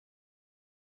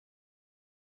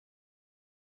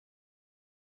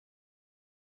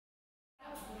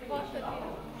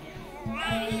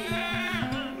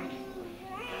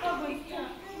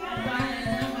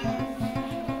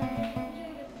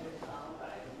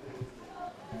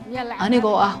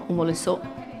anigoo ah Ummuliso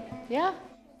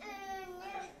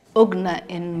ogna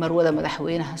in marwada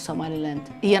madaxweynaha Somaliland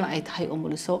iyana ay tahay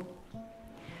Ummuliso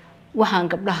waxaan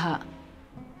gabdhaha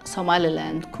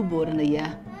Somaliland ku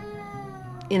boorinayaa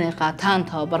inay qaataan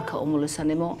tababarka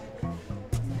Ummulisanimo.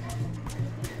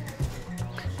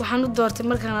 waxaan u doortay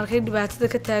markaan arkay dhibaatada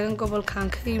ka taagan gobolkan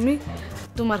ka yimi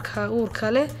dumarka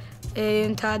uurka leh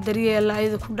inta daryeela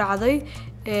ayada ku dhacday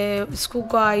isku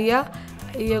go'aya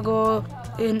iyagoo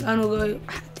anugu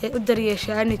u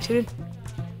daryeeshaani jirin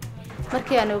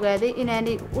markii aan ogaaday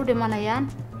inaanay u dhimanayaan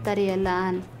daryeel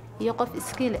la'aan iyo qof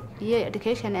skill iyo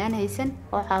education aan haysan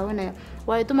oo caawinaya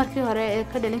way dumarkii hore ee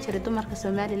ka dhalin jiray dumarka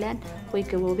Somaliland way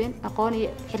gaboobeen aqoon iyo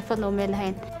xirfad oo meel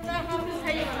lahayn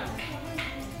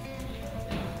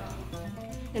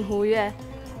in hooyo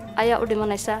ayaa u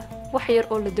dhimanaysa wax yar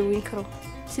oo la daweyn karo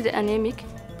sida anemic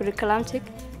preeclamptic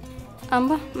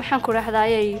amba maxaan ku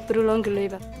raahdaayay prolonged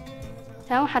labor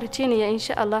taan waxaan rajeynayaa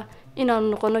insha Allah inaan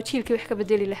noqono jiilkii wax ka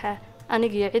bedeli lahaa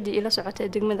aniga iyo cidii ila socotay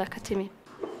degmada ka timi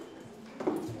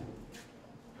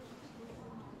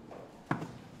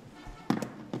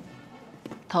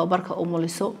tababarka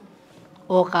Ummuliso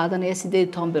oo qaadanaya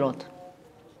 18 bilood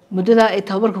muddada ay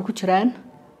tababarka ku jiraan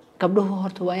gabdhuhu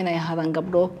horta waa inay ahaadaan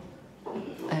gabdho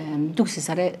dugsi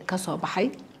sare ka soo baxay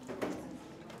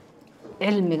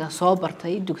cilmiga soo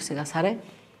bartay dugsiga sare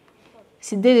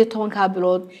 18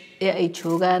 bilood ee ay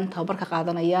joogaan tababarka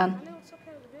qaadanayaan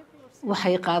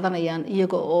waxay qaadanayaan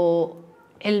iyaga oo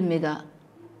cilmiga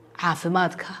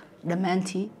caafimaadka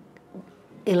dhamaantii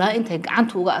ilaa intay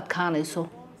gacanta uga adkaanayso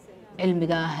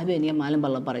cilmiga habeen iyo maalinba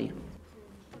la barayo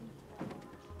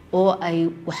oo ay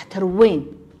waxtar weyn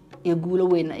iyo guulo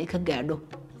weyn ay ka gaadho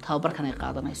tababarkan ay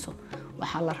qaadanayso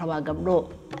waxaa la rabaa gabdho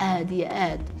aad iyo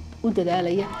aad u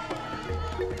dadaalaya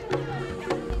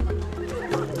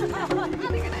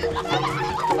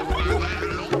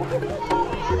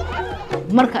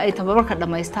marka ay tababarka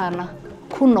dhameystaana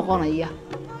ku noqonaya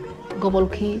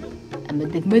gobolkii ama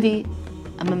degmadii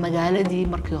ama magaaladii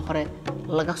markii hore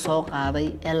laga soo qaaday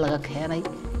ee laga keenay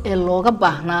ee looga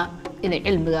baahnaa inay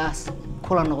cilmigaas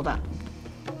kula noqdaan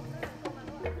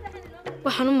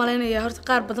waxaan u maleynayaa horta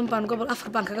qaar badan baan gobol afar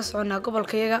baan kaga soconaa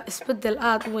gobolkayaga isbedel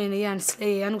aad u weynayaan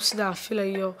isleeyahay anigu sidaan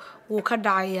filayo wuu ka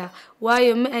dhacayaa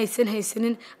waayo ma aysan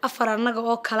haysanin afar anaga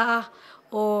oo kala ah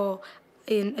oo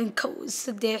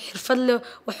sidee xirfad leh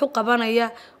wax u qabanaya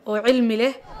oo cilmi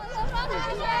leh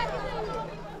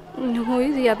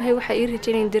hooyadii aabhay waxa ii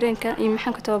rajaynayeen dareenka iyo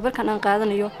maxaan ka tababarkan aan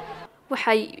qaadanayo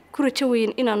waxay ku rajo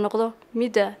weyn inaan noqdo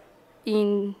midda in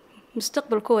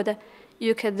mustaqbalkooda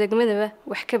iyo ka degmadaba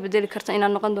wax ka bedeli karta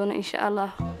inaan noqon doono insha Allah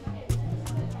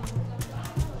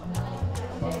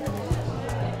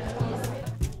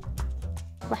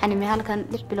waxaan imi halkan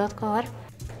 6 bilood ka hor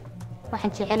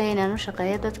waxaan jecelahay inaan u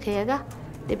shaqeeyo dadkayga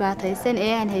dhibaataysan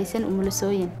ee aan haysan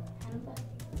umulisooyin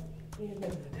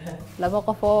laba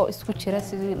qof oo isku jira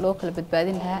sidii loo kala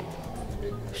badbaadin lahaa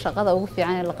shaqada ugu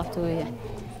fiican ee la qabto weeyaan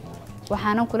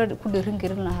waxaan ku dhiirin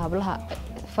karin lahaa hablaha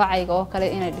facayga oo kale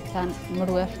inay dhigtaan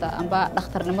midwife amba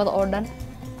dhakhtarnimada oo dhan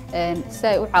si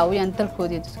ay u caawiyaan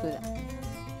dalkooda iyo dadkooda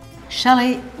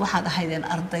shalay waxaad ahaydeen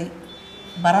arday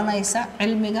baranaysa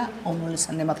cilmiga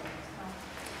umulisanimada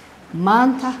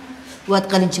maanta waad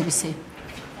qalin jabisay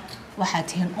waxaad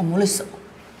tihiin Ummuliso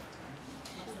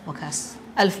wakaas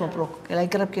alf mabruuk ilaahay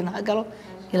garabkiina ha galo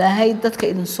ilaahay dadka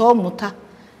idin soo muta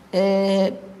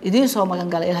idin soo magan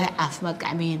gala ilaahay caafimaad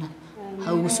gacmihiina ha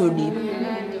ugu soo dhiibo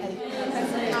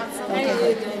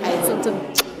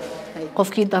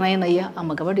qofkii danaynaya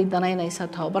ama gabadhii danaynaysa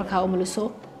tababarka Ummuliso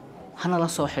hana la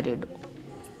soo xidhiidho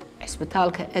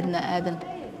isbitaalka Edna Adan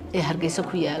ee Hargeisa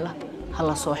ku yaala ha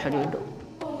la soo xidhiidho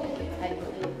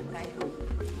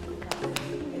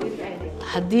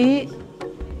haddii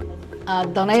aad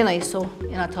danaynayso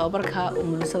inaad tababarka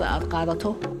Ummulisada aad qaadato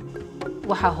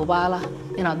waxaa hubaala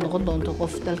inaad noqon doonto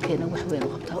qof dalkeena wax weyn u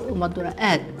qabta ummaduna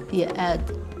aad iyo aad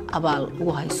abaal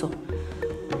ugu hayso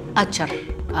ajar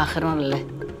aakhirana leh